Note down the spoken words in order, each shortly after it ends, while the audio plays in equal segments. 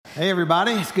Hey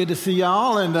everybody, it's good to see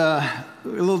y'all, and a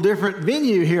little different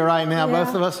venue here right now. Yeah.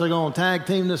 Both of us are going to tag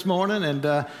team this morning,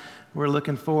 and we're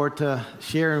looking forward to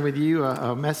sharing with you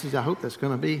a message I hope that's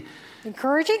going to be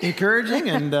encouraging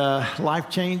and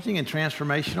life-changing and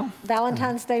transformational.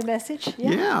 Valentine's Day message.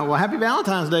 Yeah, well, happy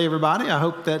Valentine's Day, everybody. I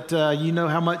hope that you know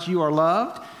how much you are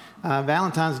loved.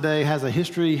 Valentine's Day has a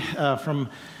history from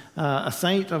a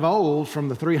saint of old from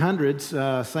the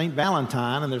 300s, Saint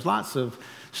Valentine, and there's lots of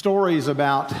stories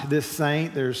about this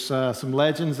saint. There's some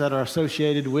legends that are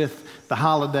associated with the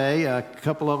holiday. A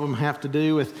couple of them have to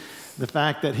do with the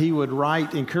fact that he would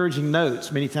write encouraging notes,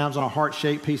 many times on a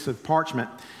heart-shaped piece of parchment,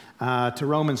 to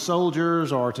Roman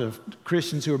soldiers or to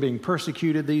Christians who are being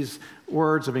persecuted. These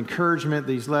words of encouragement,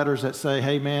 these letters that say,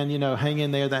 hey man, hang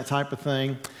in there, that type of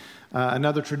thing.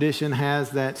 Another tradition has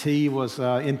that he was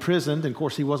imprisoned, and of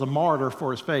course he was a martyr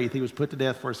for his faith. He was put to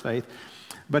death for his faith.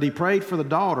 But he prayed for the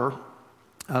daughter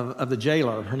of the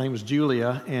jailer. Her name was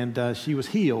Julia, and she was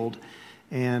healed.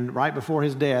 And right before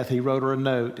his death, he wrote her a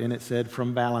note, and it said,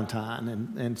 from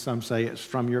Valentine. And some say it's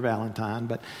from your Valentine,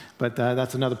 but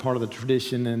that's another part of the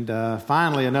tradition. And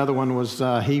finally, another one was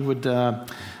he would,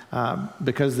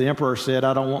 because the emperor said,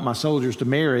 I don't want my soldiers to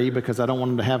marry because I don't want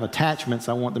them to have attachments.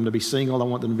 I want them to be single. I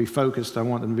want them to be focused. I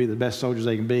want them to be the best soldiers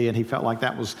they can be. And he felt like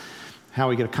that was how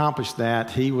he could accomplish that.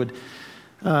 He would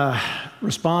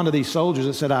respond to these soldiers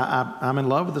that said, I'm in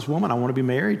love with this woman. I want to be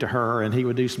married to her. And he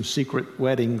would do some secret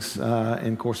weddings.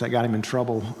 And of course, that got him in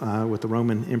trouble with the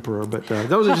Roman emperor. But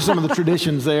those are just some of the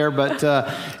traditions there. But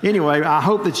anyway, I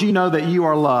hope that you know that you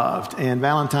are loved. And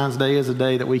Valentine's Day is a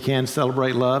day that we can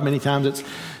celebrate love. Many times it's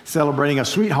celebrating a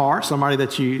sweetheart, somebody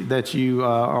that you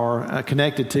are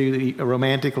connected to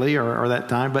romantically or that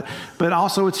time. But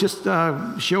also it's just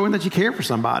showing that you care for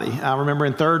somebody. I remember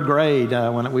in third grade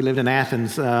when we lived in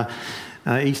Athens,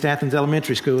 East Athens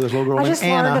Elementary School. There's a little girl named Anna. I just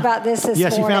learned about this morning.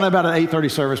 Yes, you found out about it at 8:30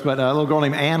 service, but a little girl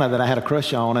named Anna that I had a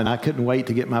crush on, and I couldn't wait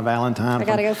to get my Valentine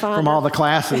from all the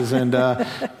classes and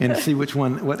see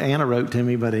what Anna wrote to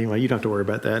me. But anyway, you don't have to worry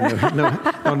about that.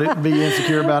 No, don't be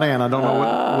insecure about Anna. I don't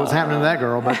know what's happening to that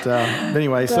girl. But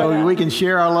anyway, so we can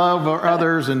share our love for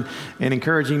others and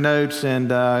encouraging notes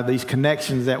and these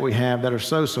connections that we have that are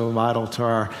so vital to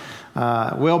our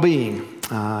well-being.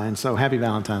 And so happy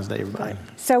Valentine's Day, everybody.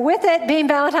 So with it being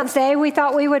Valentine's Day, we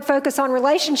thought we would focus on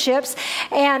relationships.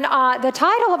 And the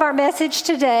title of our message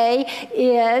today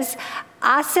is,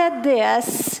 I said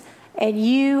this and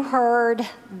you heard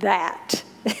that.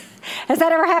 Has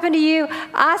that ever happened to you?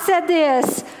 I said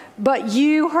this, but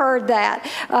you heard that.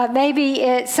 Maybe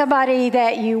it's somebody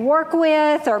that you work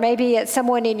with, or maybe it's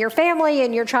someone in your family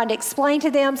and you're trying to explain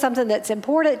to them something that's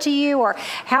important to you or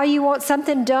how you want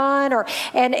something done,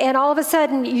 and all of a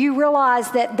sudden you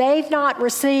realize that they've not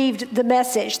received the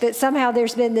message, that somehow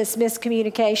there's been this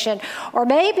miscommunication. Or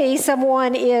maybe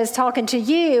someone is talking to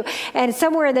you and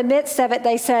somewhere in the midst of it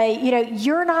they say,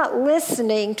 you're not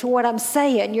listening to what I'm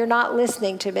saying. You're not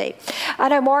listening to me. I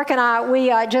know Mark and I,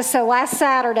 last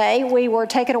Saturday, we were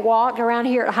taking a walk around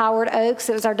here at Howard Oaks.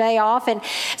 It was our day off. And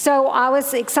so I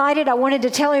was excited. I wanted to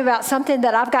tell him about something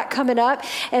that I've got coming up.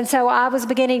 And so I was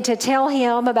beginning to tell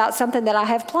him about something that I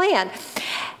have planned.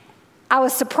 I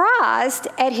was surprised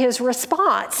at his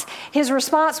response. His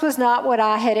response was not what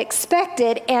I had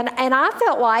expected, and I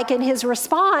felt like in his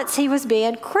response, he was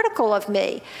being critical of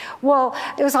me. Well,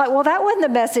 it was like, that wasn't the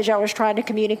message I was trying to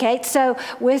communicate. So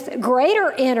with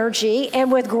greater energy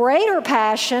and with greater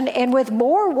passion and with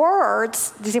more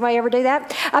words, does anybody ever do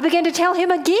that? I began to tell him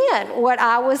again what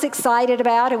I was excited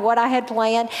about and what I had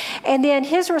planned, and then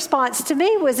his response to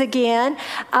me was again,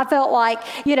 I felt like,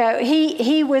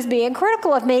 he was being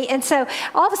critical of me, and so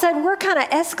all of a sudden, we're kind of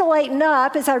escalating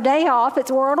up. It's our day off.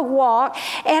 We're on a walk.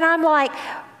 And I'm like,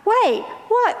 wait,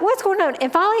 what's going on?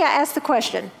 And finally, I asked the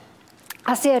question.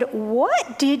 I said,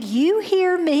 what did you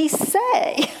hear me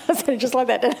say? I said it just like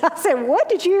that. And I said, what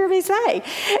did you hear me say?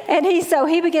 And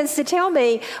he begins to tell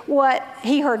me what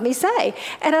he heard me say.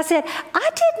 And I said, I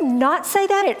did not say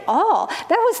that at all. That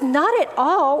was not at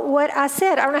all what I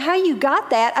said. I don't know how you got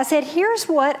that. I said, here's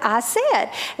what I said.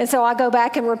 And so I go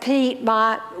back and repeat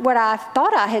what I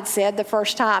thought I had said the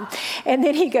first time. And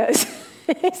then he goes...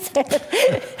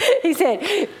 He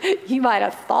said, you might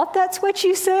have thought that's what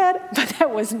you said, but that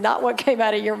was not what came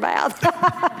out of your mouth.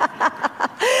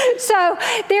 So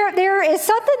there is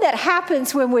something that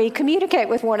happens when we communicate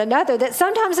with one another that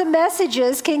sometimes the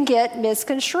messages can get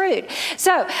misconstrued.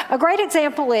 So a great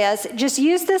example is just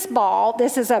use this ball.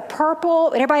 This is a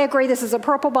purple. Everybody agree this is a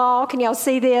purple ball? Can y'all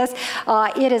see this?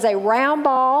 It is a round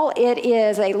ball. It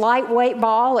is a lightweight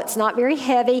ball. It's not very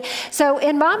heavy. So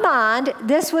in my mind,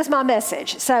 this was my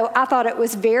message. So I thought it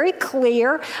was very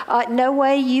clear. No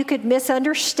way you could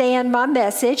misunderstand my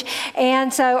message.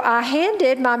 And so I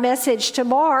handed my message to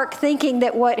Mark, thinking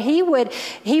that what he would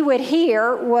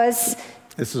hear was,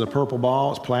 this is a purple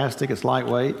ball. It's plastic. It's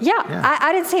lightweight. Yeah.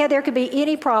 I didn't see how there could be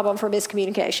any problem for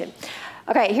miscommunication.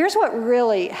 Okay, here's what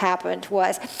really happened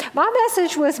was my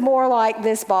message was more like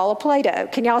this ball of Play-Doh.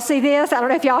 Can y'all see this? I don't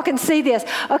know if y'all can see this.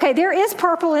 Okay, there is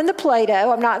purple in the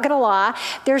Play-Doh. I'm not going to lie.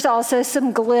 There's also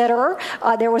some glitter.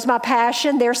 There was my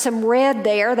passion. There's some red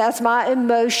there. That's my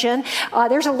emotion.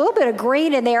 There's a little bit of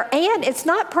green in there, and it's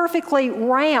not perfectly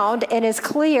round and as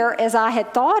clear as I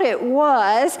had thought it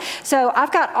was. So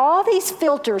I've got all these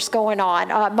filters going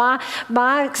on.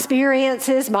 My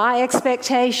experiences, my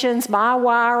expectations, my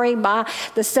wiring,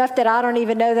 the stuff that I don't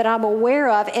even know that I'm aware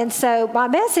of. And so my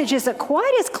message isn't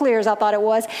quite as clear as I thought it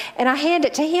was. And I hand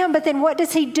it to him, but then what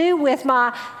does he do with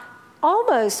my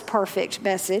almost perfect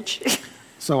message?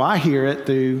 So I hear it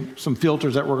through some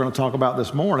filters that we're going to talk about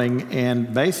this morning,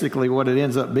 and basically what it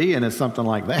ends up being is something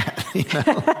like that. You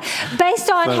know?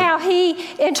 Based on how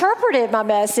he interpreted my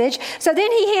message. So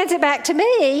then he hands it back to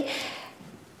me,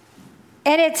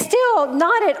 and it's still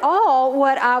not at all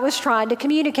what I was trying to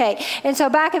communicate. And so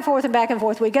back and forth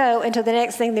we go until the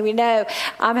next thing that we know,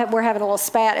 we're having a little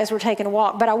spat as we're taking a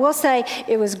walk. But I will say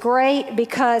it was great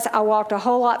because I walked a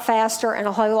whole lot faster and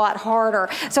a whole lot harder.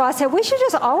 So I said, we should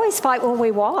just always fight when we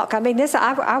walk. I mean,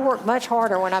 I work much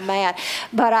harder when I'm mad.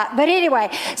 But anyway,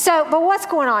 but what's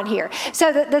going on here?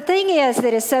 So the thing is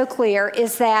that is so clear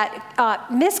is that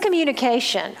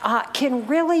miscommunication can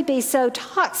really be so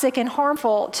toxic and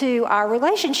harmful to our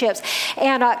relationships.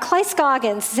 And Clay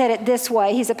Scoggins said it this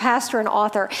way. He's a pastor and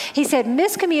author. He said,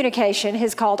 miscommunication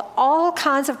has caused all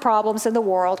kinds of problems in the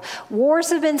world. Wars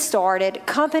have been started.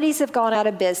 Companies have gone out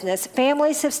of business.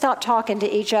 Families have stopped talking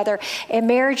to each other. And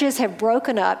marriages have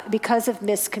broken up because of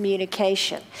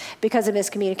miscommunication.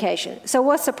 So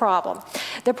what's the problem?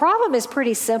 The problem is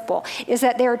pretty simple, is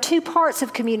that there are two parts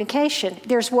of communication.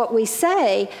 There's what we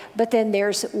say, but then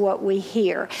there's what we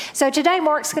hear. So today,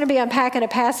 Mark's going to be unpacking a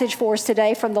passage for us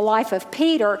today from the life of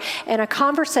Peter and a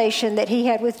conversation that he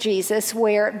had with Jesus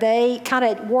where they kind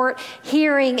of weren't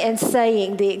hearing and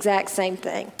saying the exact same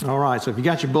thing. All right, so if you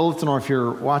got your bulletin or if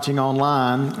you're watching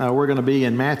online, we're going to be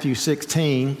in Matthew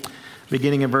 16,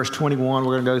 beginning in verse 21.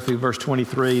 We're going to go through verse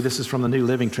 23. This is from the New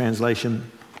Living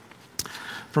Translation.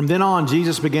 From then on,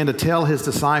 Jesus began to tell his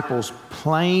disciples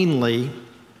plainly.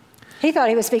 He thought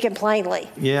he was speaking plainly.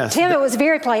 Yes. Tim, it was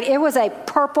very plain. It was a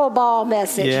purple ball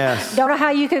message. Yes. Don't know how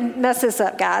you can mess this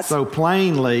up, guys. So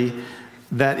plainly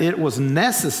that it was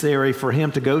necessary for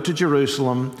him to go to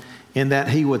Jerusalem and that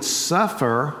he would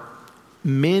suffer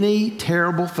many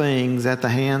terrible things at the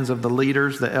hands of the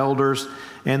leaders, the elders,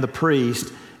 and the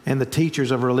priests, and the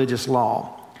teachers of religious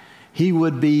law. He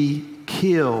would be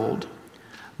killed.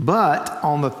 But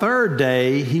on the third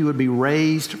day, he would be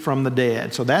raised from the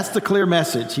dead. So that's the clear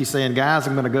message. He's saying, guys,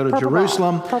 I'm going to go to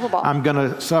Jerusalem. I'm going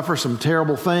to suffer some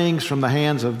terrible things from the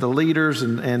hands of the leaders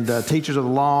and teachers of the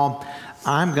law.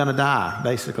 I'm going to die,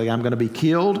 basically. I'm going to be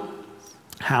killed.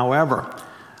 However,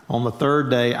 on the third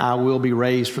day, I will be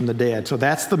raised from the dead. So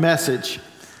that's the message.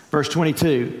 Verse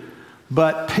 22.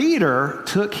 But Peter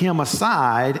took him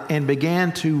aside and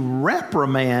began to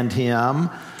reprimand him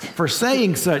for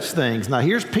saying such things. Now,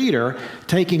 here's Peter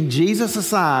taking Jesus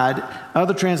aside.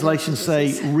 Other translations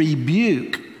say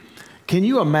rebuke. Can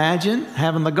you imagine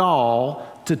having the gall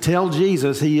to tell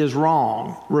Jesus he is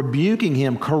wrong, rebuking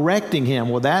him, correcting him?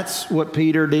 Well, that's what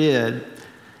Peter did.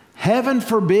 Heaven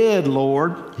forbid,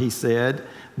 Lord, he said,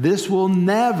 this will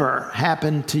never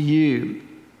happen to you.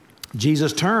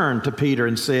 Jesus turned to Peter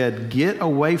and said, get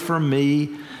away from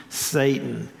me,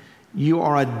 Satan. You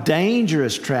are a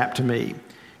dangerous trap to me.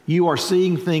 You are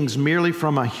seeing things merely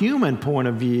from a human point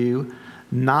of view,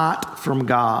 not from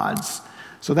God's.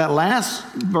 So that last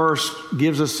verse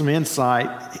gives us some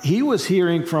insight. He was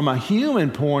hearing from a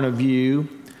human point of view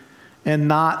and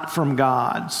not from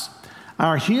God's.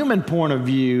 Our human point of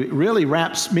view really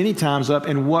wraps many times up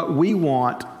in what we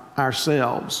want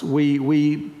ourselves.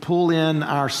 We pull in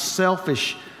our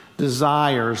selfish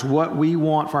desires, what we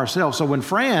want for ourselves. So when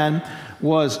Fran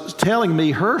was telling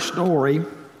me her story,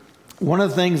 one of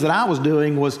the things that I was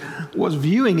doing was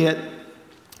viewing it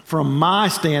from my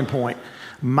standpoint,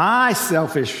 my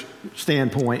selfish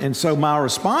standpoint. And so my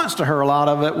response to her, a lot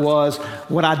of it was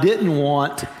what I didn't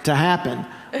want to happen,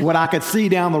 what I could see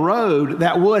down the road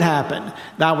that would happen,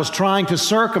 that I was trying to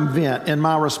circumvent in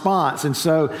my response. And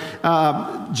so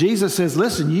Jesus says,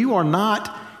 listen, you are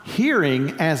not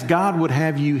hearing as God would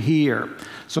have you hear.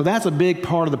 So that's a big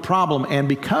part of the problem. And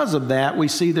because of that, we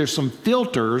see there's some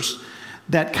filters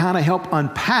that kind of help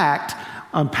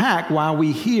unpack why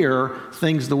we hear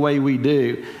things the way we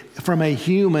do from a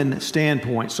human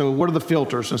standpoint. So what are the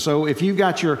filters? And so if you've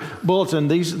got your bulletin,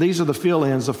 these are the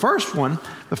fill-ins. The first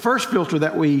filter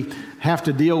that we have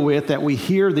to deal with, that we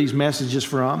hear these messages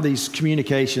from, these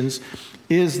communications,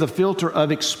 is the filter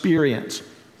of experience.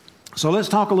 So let's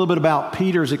talk a little bit about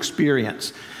Peter's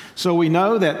experience. So we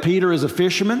know that Peter is a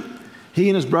fisherman. He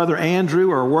and his brother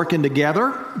Andrew are working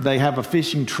together. They have a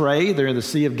fishing trade. They're in the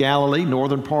Sea of Galilee,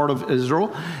 northern part of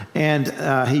Israel. And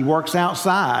he works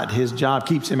outside. His job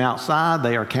keeps him outside.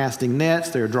 They are casting nets.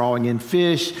 They're drawing in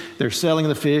fish. They're selling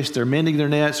the fish. They're mending their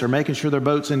nets. They're making sure their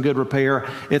boat's in good repair.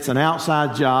 It's an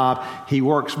outside job. He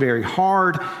works very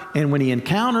hard. And when he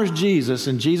encounters Jesus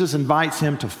and Jesus invites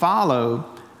him to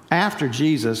follow after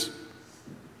Jesus,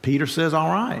 Peter says, all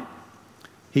right.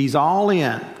 He's all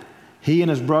in. He and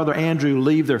his brother Andrew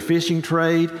leave their fishing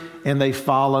trade and they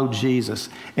follow Jesus.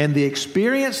 And the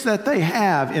experience that they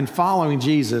have in following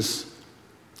Jesus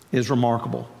is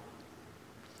remarkable.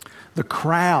 The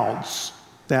crowds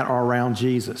that are around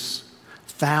Jesus,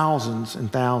 thousands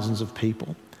and thousands of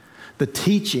people. The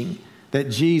teaching that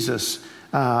Jesus,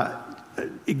 as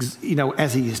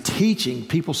he is teaching,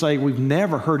 people say, we've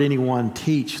never heard anyone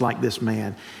teach like this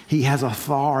man. He has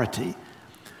authority.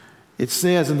 It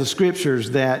says in the scriptures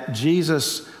that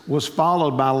Jesus was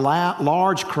followed by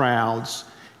large crowds.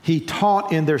 He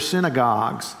taught in their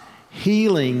synagogues,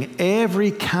 healing every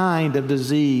kind of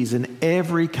disease and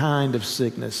every kind of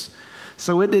sickness.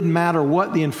 So it didn't matter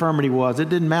what the infirmity was. It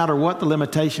didn't matter what the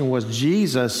limitation was.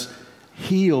 Jesus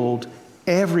healed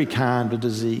every kind of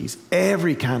disease,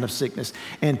 every kind of sickness.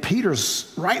 And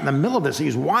Peter's right in the middle of this.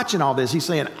 He's watching all this. He's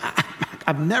saying,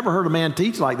 I've never heard a man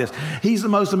teach like this. He's the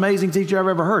most amazing teacher I've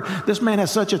ever heard. This man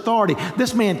has such authority.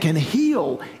 This man can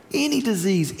heal any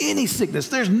disease, any sickness.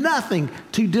 There's nothing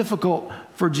too difficult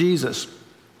for Jesus.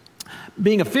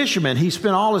 Being a fisherman, he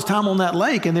spent all his time on that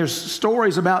lake, and there's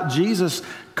stories about Jesus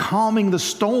calming the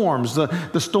storms,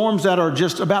 the storms that are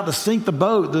just about to sink the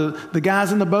boat. The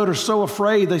guys in the boat are so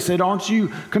afraid. They said, aren't you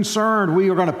concerned? We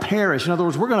are going to perish. In other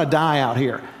words, we're going to die out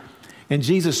here. And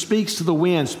Jesus speaks to the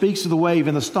wind, speaks to the wave,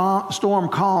 and the storm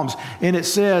calms. And it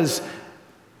says,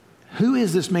 who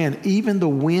is this man? Even the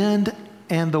wind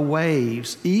and the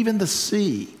waves, even the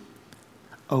sea,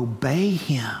 obey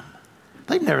him.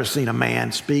 They've never seen a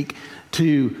man speak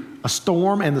to a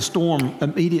storm and the storm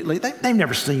immediately. They've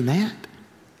never seen that.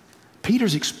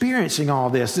 Peter's experiencing all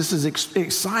this. This is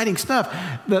exciting stuff.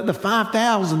 The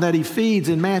 5,000 that he feeds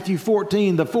in Matthew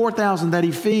 14, the 4,000 that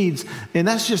he feeds, and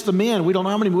that's just the men. We don't know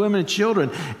how many women and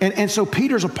children. And so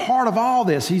Peter's a part of all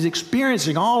this. He's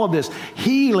experiencing all of this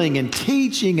healing and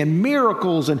teaching and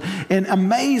miracles and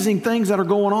amazing things that are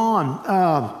going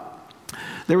on.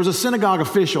 There was a synagogue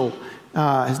official.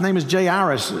 His name is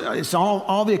Jairus. It's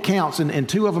all the accounts, and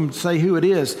two of them say who it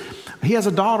is. He has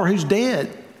a daughter who's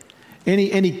dead. And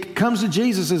he comes to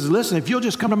Jesus and says, listen, if you'll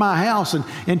just come to my house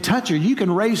and touch her, you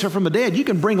can raise her from the dead. You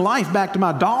can bring life back to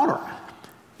my daughter.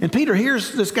 And Peter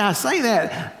hears this guy say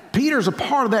that. Peter's a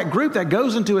part of that group that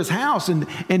goes into his house, and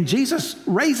Jesus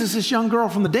raises this young girl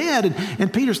from the dead.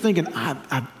 And Peter's thinking,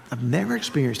 I've never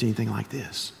experienced anything like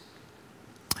this.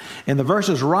 And the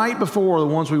verses right before the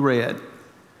ones we read,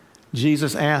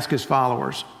 Jesus asked his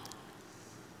followers,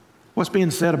 what's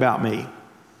being said about me?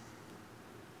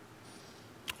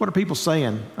 What are people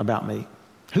saying about me?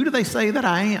 Who do they say that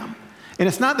I am? And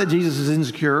it's not that Jesus is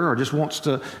insecure or just wants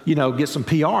to, get some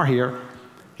PR here.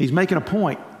 He's making a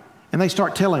point. And they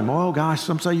start telling him, oh gosh,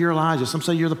 some say you're Elijah, some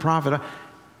say you're the prophet.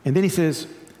 And then he says,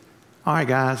 all right,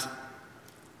 guys,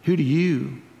 who do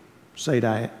you say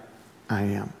that I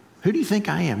am? Who do you think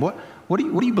I am? What do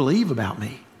you believe about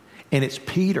me? And it's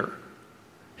Peter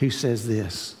who says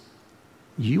this,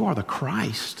 you are the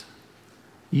Christ.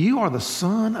 You are the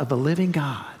Son of the living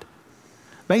God.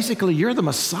 Basically, you're the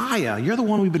Messiah. You're the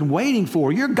one we've been waiting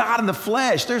for. You're God in the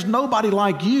flesh. There's nobody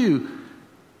like you.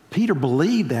 Peter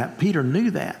believed that. Peter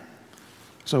knew that.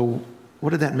 So what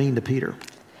did that mean to Peter?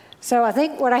 So I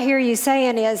think what I hear you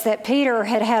saying is that Peter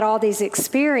had had all these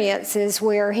experiences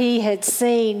where he had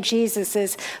seen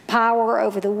Jesus's power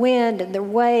over the wind and the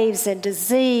waves and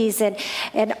disease and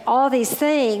all these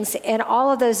things. And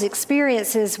all of those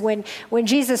experiences, when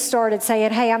Jesus started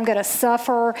saying, hey, I'm going to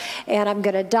suffer and I'm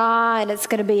going to die and it's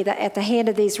going to be at the hand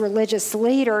of these religious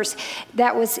leaders,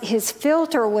 that was his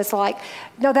filter was like,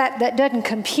 no, that doesn't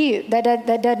compute. That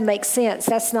doesn't make sense.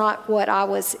 That's not what I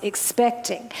was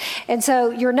expecting. And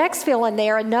so your next fill in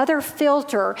there, another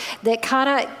filter that kind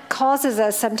of causes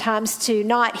us sometimes to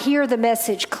not hear the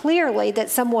message clearly that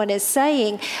someone is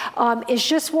saying is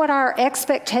just what our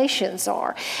expectations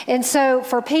are. And so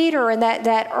for Peter and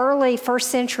that early first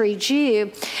century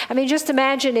Jew, I mean, just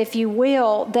imagine, if you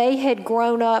will, they had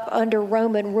grown up under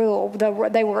Roman rule.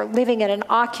 They were living in an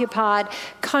occupied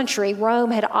country.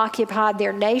 Rome had occupied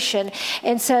their nation.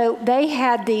 And so they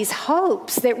had these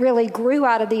hopes that really grew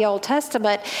out of the Old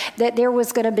Testament that there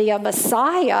was going to be a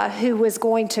Messiah who was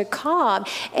going to come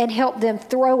and help them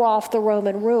throw off the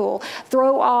Roman rule,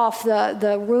 throw off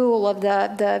the rule of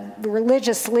the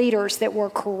religious leaders that were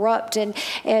corrupt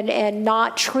and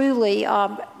not truly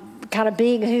kind of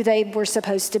being who they were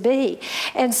supposed to be.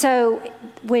 And so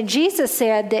when Jesus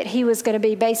said that he was going to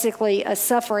be basically a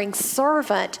suffering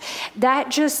servant, that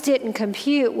just didn't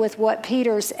compute with what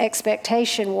Peter's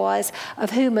expectation was of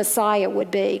who Messiah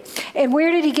would be. And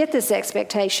where did he get this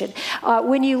expectation?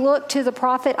 When you look to the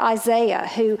prophet Isaiah,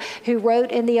 who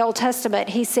wrote in the Old Testament,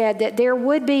 he said that there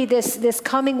would be this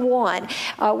coming one.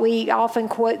 We often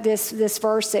quote this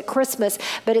verse at Christmas,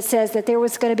 but it says that there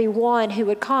was going to be one who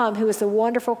would come, who was the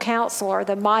wonderful counselor,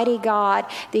 the mighty God,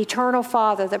 the eternal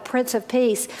Father, the Prince of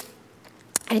Peace.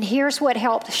 And here's what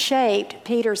helped shape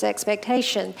Peter's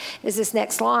expectation, is this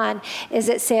next line, is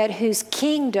it said, whose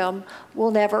kingdom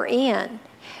will never end.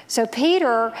 So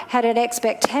Peter had an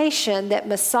expectation that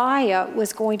Messiah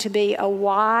was going to be a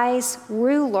wise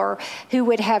ruler who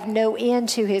would have no end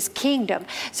to his kingdom.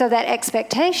 So that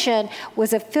expectation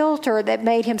was a filter that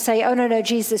made him say, oh, no,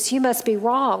 Jesus, you must be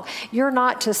wrong. You're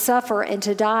not to suffer and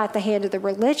to die at the hand of the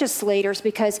religious leaders,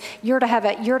 because you're to have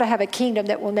a kingdom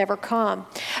that will never come.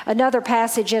 Another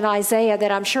passage in Isaiah that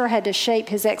I'm sure had to shape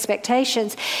his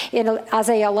expectations, in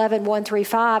Isaiah 11,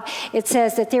 1-5, it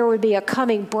says that there would be a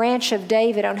coming branch of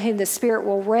David on whom the Spirit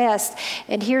will rest.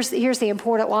 And here's the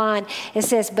important line. It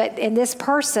says, but in this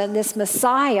person, this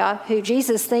Messiah, who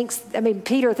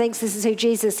Peter thinks this is who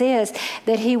Jesus is,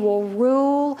 that he will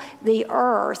rule the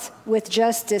earth with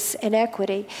justice and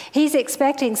equity. He's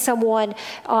expecting someone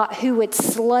who would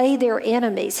slay their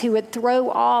enemies, who would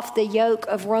throw off the yoke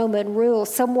of Roman rule,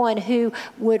 someone who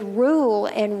would rule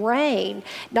and reign,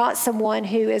 not someone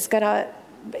who is going to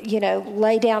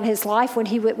lay down his life when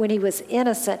he was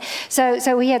innocent.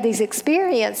 So he had these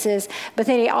experiences, but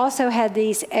then he also had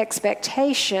these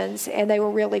expectations, and they were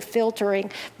really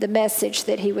filtering the message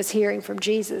that he was hearing from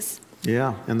Jesus.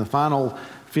 Yeah, and the final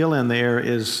fill in there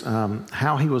is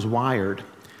how he was wired.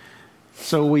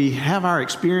 So we have our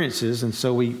experiences, and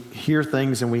so we hear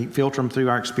things and we filter them through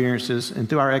our experiences and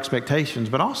through our expectations,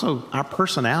 but also our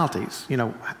personalities,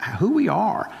 who we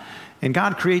are. And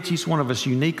God creates each one of us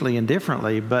uniquely and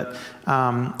differently. But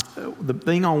the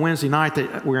thing on Wednesday night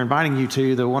that we're inviting you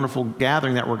to, the wonderful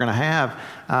gathering that we're going to have,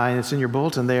 and it's in your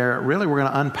bulletin there, really we're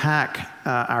going to unpack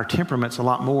our temperaments a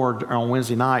lot more on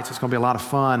Wednesday nights. It's going to be a lot of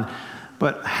fun.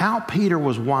 But how Peter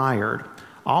was wired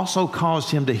also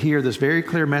caused him to hear this very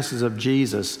clear message of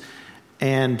Jesus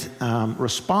and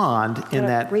respond in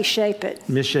that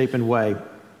misshapen way.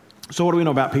 So what do we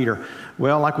know about Peter?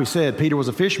 Well, like we said, Peter was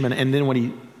a fisherman, and then when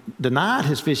he denied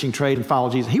his fishing trade and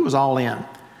followed Jesus, he was all in.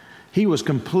 He was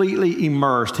completely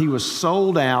immersed. He was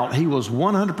sold out. He was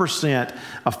 100%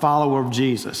 a follower of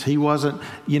Jesus. He wasn't,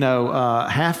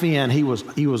 half in. He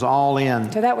was all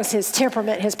in. So that was his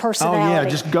temperament, his personality. Oh yeah,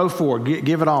 just go for it.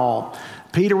 Give it all.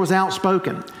 Peter was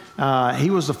outspoken. He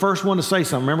was the first one to say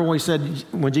something. Remember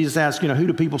when Jesus asked, who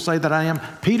do people say that I am?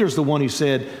 Peter's the one who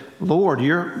said, Lord,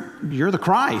 you're the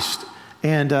Christ.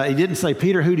 And he didn't say,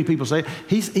 Peter, who do people say?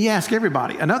 He asked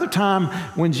everybody. Another time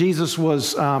when Jesus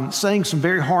was saying some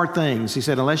very hard things, he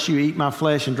said, unless you eat my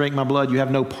flesh and drink my blood, you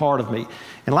have no part of me.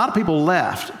 And a lot of people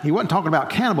left. He wasn't talking about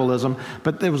cannibalism,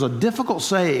 but there was a difficult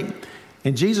saying.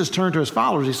 And Jesus turned to his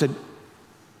followers. He said,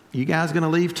 you guys going to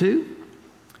leave too?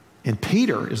 And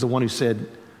Peter is the one who said,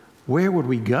 where would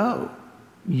we go?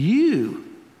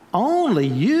 Only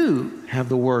you have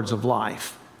the words of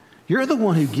life. You're the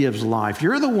one who gives life.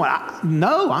 You're the one.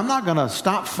 No, I'm not going to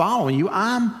stop following you.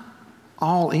 I'm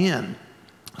all in.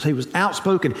 So he was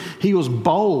outspoken. He was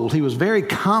bold. He was very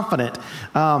confident.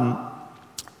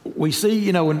 we see,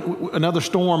 another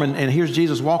storm, and here's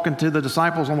Jesus walking to the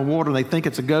disciples on the water, and they think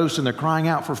it's a ghost, and they're crying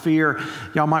out for fear.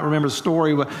 Y'all might remember the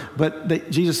story,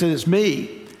 but Jesus said, it's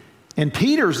me. And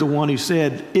Peter's the one who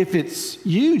said, if it's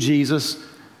you, Jesus,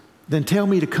 then tell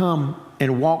me to come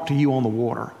and walk to you on the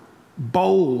water.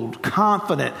 Bold,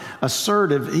 confident,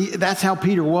 assertive. That's how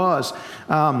Peter was.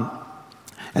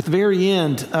 At the very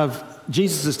end of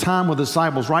Jesus' time with the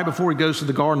disciples, right before he goes to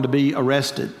the garden to be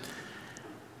arrested,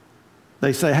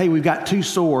 they say, hey, we've got 2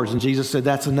 swords. And Jesus said,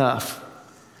 that's enough.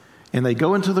 And they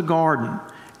go into the garden.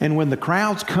 And when the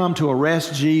crowds come to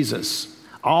arrest Jesus,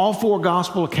 all 4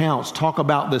 gospel accounts talk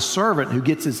about this servant who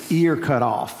gets his ear cut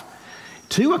off.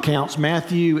 2 accounts,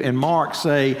 Matthew and Mark,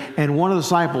 say, and one of the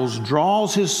disciples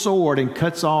draws his sword and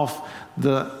cuts off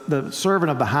the servant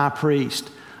of the high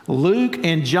priest. Luke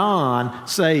and John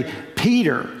say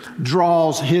Peter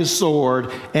draws his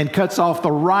sword and cuts off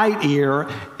the right ear,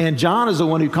 and John is the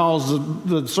one who calls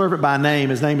the servant by name.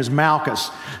 His name is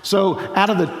Malchus. So out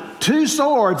of the 2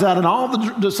 swords, out of all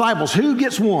the disciples, who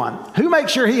gets one? Who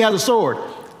makes sure he has a sword?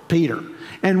 Peter.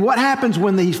 And what happens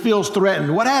when he feels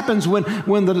threatened? What happens when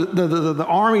the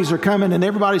armies are coming and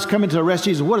everybody's coming to arrest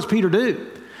Jesus? What does Peter do?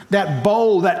 That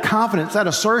bold, that confidence, that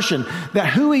assertion that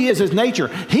who he is, his nature.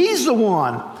 He's the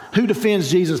one who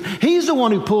defends Jesus. He's the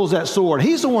one who pulls that sword.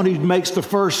 He's the one who makes the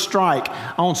first strike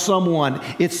on someone.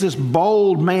 It's this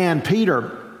bold man,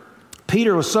 Peter.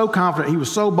 Peter was so confident. He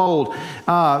was so bold.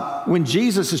 When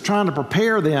Jesus is trying to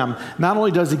prepare them, not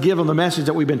only does he give them the message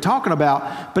that we've been talking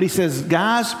about, but he says,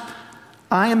 guys,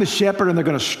 I am the shepherd, and they're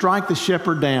going to strike the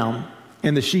shepherd down,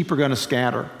 and the sheep are going to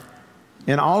scatter.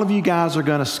 And all of you guys are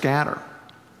going to scatter.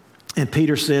 And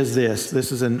Peter says this.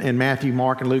 This is in Matthew,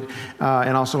 Mark, and Luke,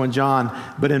 and also in John.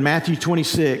 But in Matthew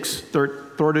 26,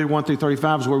 31 through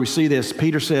 35 is where we see this.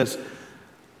 Peter says,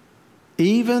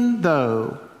 even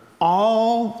though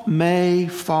all may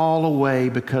fall away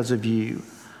because of you,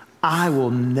 I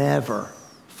will never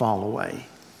fall away.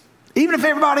 Even if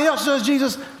everybody else does,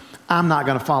 Jesus, I'm not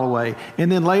going to fall away.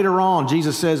 And then later on,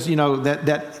 Jesus says,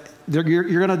 that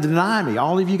you're going to deny me.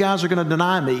 All of you guys are going to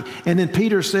deny me. And then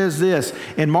Peter says this.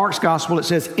 In Mark's gospel, it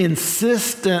says,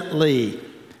 insistently,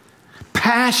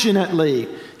 passionately.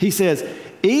 He says,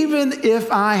 even if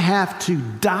I have to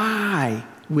die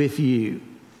with you,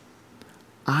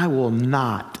 I will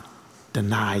not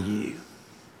deny you.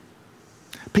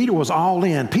 Peter was all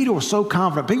in. Peter was so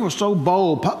confident. Peter was so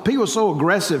bold. Peter was so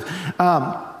aggressive.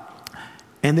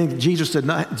 And then Jesus said,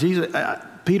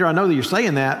 Peter, I know that you're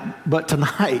saying that, but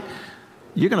tonight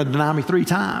you're going to deny me 3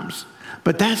 times.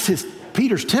 But that's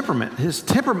Peter's temperament. His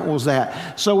temperament was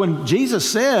that. So when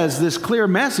Jesus says this clear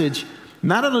message,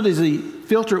 not only does he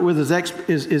filter it with his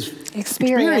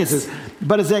experiences,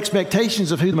 but his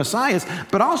expectations of who the Messiah is,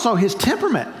 but also his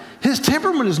temperament. His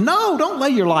temperament is, no, don't lay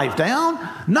your life down.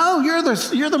 No, you're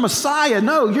the Messiah.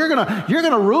 No, you're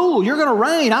gonna rule. You're gonna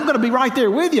reign. I'm gonna be right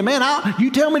there with you, man. You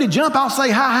tell me to jump, I'll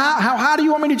say how high do you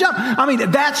want me to jump? I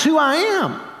mean, that's who I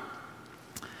am.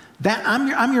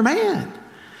 I'm your man.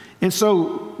 And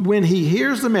so when he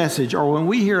hears the message, or when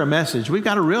we hear a message, we've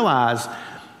got to realize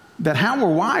that how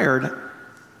we're wired,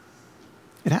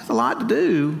 it has a lot to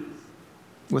do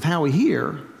with how we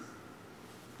hear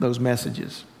those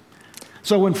messages.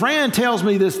 So when Fran tells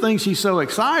me this thing she's so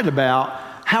excited about,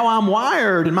 how I'm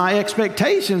wired and my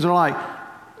expectations are like,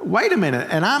 wait a minute,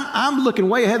 and I'm looking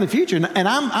way ahead in the future, and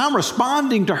I'm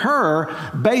responding to her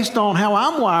based on how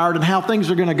I'm wired and how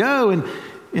things are going to go,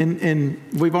 and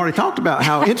we've already talked about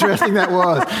how interesting that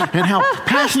was, and how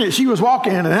passionate she was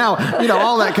walking, and how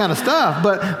all that kind of stuff.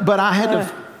 But I had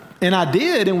to, and I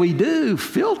did, and we do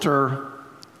filter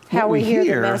how we hear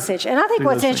the message. And I think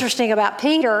what's interesting about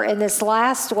Peter in this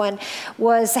last one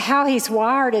was how he's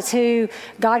wired is who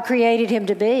God created him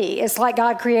to be. It's like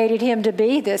God created him to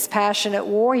be this passionate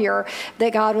warrior,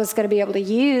 that God was going to be able to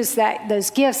use those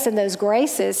gifts and those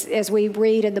graces, as we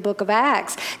read in the book of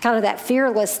Acts, kind of that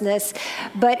fearlessness.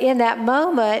 But in that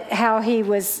moment, how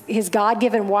his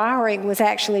God-given wiring was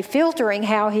actually filtering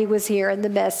how he was hearing the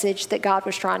message that God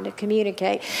was trying to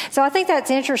communicate. So I think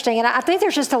that's interesting. And I think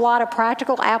there's just a lot of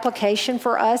practical application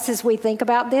for us as we think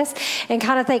about this and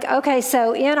kind of think, okay,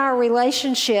 so in our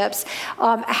relationships,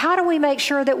 how do we make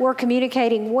sure that we're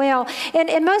communicating well?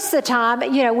 And most of the time,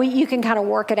 you can kind of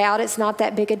work it out. It's not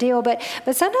that big a deal, but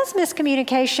sometimes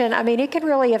miscommunication, I mean, it can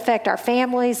really affect our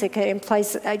families. It could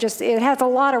it has a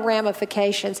lot of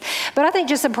ramifications. But I think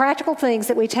just some practical things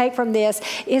that we take from this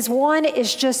is, one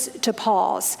is just to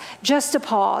pause.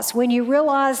 When you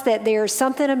realize that there's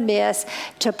something amiss,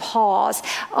 to pause.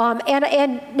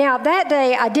 And now that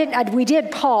day we did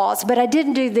pause, but I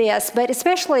didn't do this. But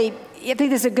especially I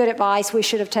think this is a good advice. We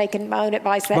should have taken my own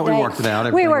advice that day. But we worked it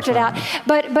out. We worked it out.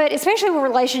 But especially with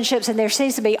relationships, and there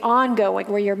seems to be ongoing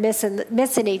where you're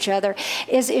missing each other,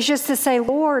 is just to say,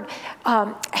 Lord,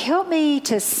 help me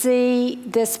to see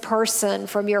this person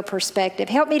from your perspective.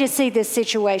 Help me to see this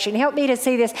situation. Help me to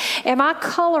see this. Am I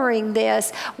coloring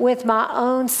this with my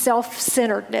own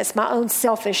self-centeredness, my own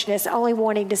selfishness, only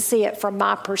wanting to see it from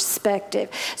my perspective?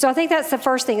 So I think that's the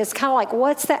first thing. It's kind of like,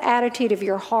 what's the attitude of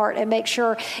your heart? And make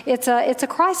sure it's a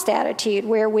Christ attitude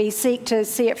where we seek to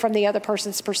see it from the other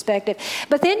person's perspective.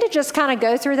 But then to just kind of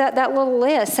go through that little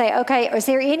list, say, okay, is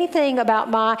there anything about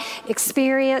my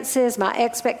experiences, my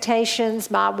expectations,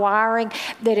 my wiring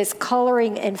that is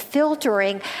coloring and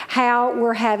filtering how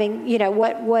we're having,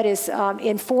 what is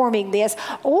informing this?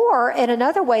 Or, in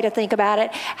another way to think about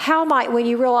it, how might, when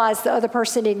you realize the other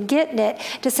person isn't getting it,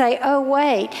 to say, oh,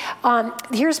 wait,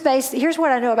 here's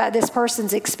what I know about this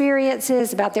person's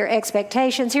experiences, about their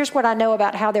expectations. Here's what I know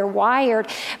about how they're wired.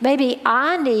 Maybe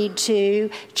I need to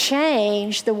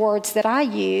change the words that I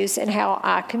use and how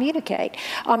I communicate.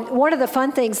 One of the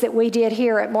fun things that we did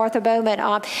here at Martha Bowman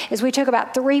is we took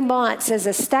about 3 months as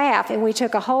a staff, and we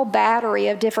took a whole battery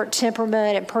of different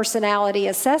temperament and personality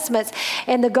assessments.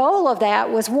 And the goal of that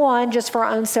was, one, just for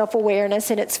our own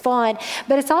self-awareness, and it's fun,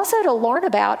 but it's also to learn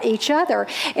about each other.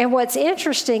 And what's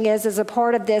interesting is, as a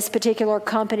part of this particular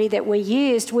company that we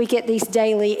used, we get these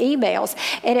daily emails,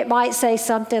 and it might say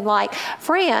something like,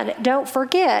 Fran, don't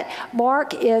forget,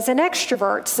 Mark is an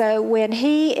extrovert, so when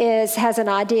he has an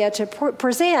idea to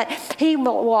present, he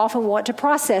will often want to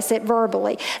process it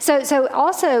verbally. So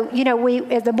also,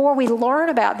 the more we learn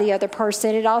about the other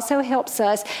person, it also helps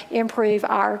us improve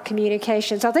our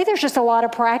communication. So I think there's just a lot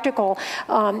of practical,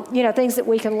 things that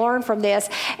we can learn from this.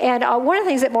 And one of the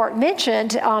things that Mark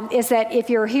mentioned is that if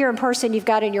you're here in person, you've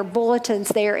got in your bulletins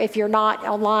there. If you're not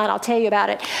online, I'll tell you about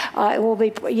it. We'll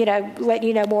be, letting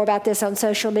you know more about this on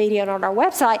social media and on our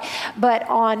website. But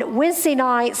on Wednesday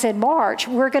nights in March,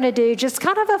 we're going to do just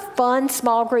kind of a fun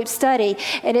small group study,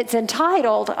 and it's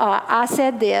entitled, I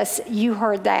Said This, You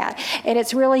Heard That. And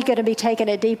it's really going to be taking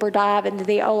a deeper dive into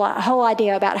the whole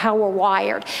idea about how we're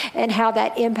wired and how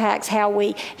that impacts how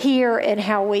we hear and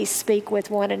how we speak with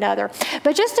one another.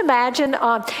 But just imagine,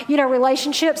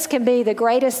 relationships can be the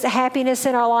greatest happiness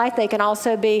in our life. They can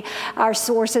also be our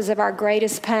sources of our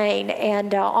greatest pain.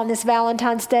 And on this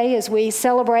Valentine's Day, as we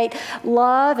celebrate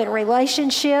love and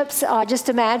relationships, just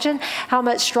imagine how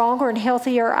much stronger and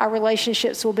healthier our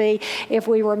relationships will be if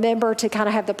we remember to kind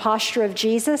of have the posture of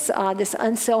Jesus, this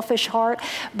unselfish heart,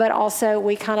 but also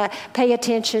we kind of pay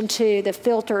attention to the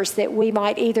filters that we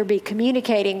might either be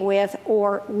communicating with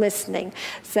or listening.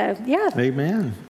 So, yeah. Amen.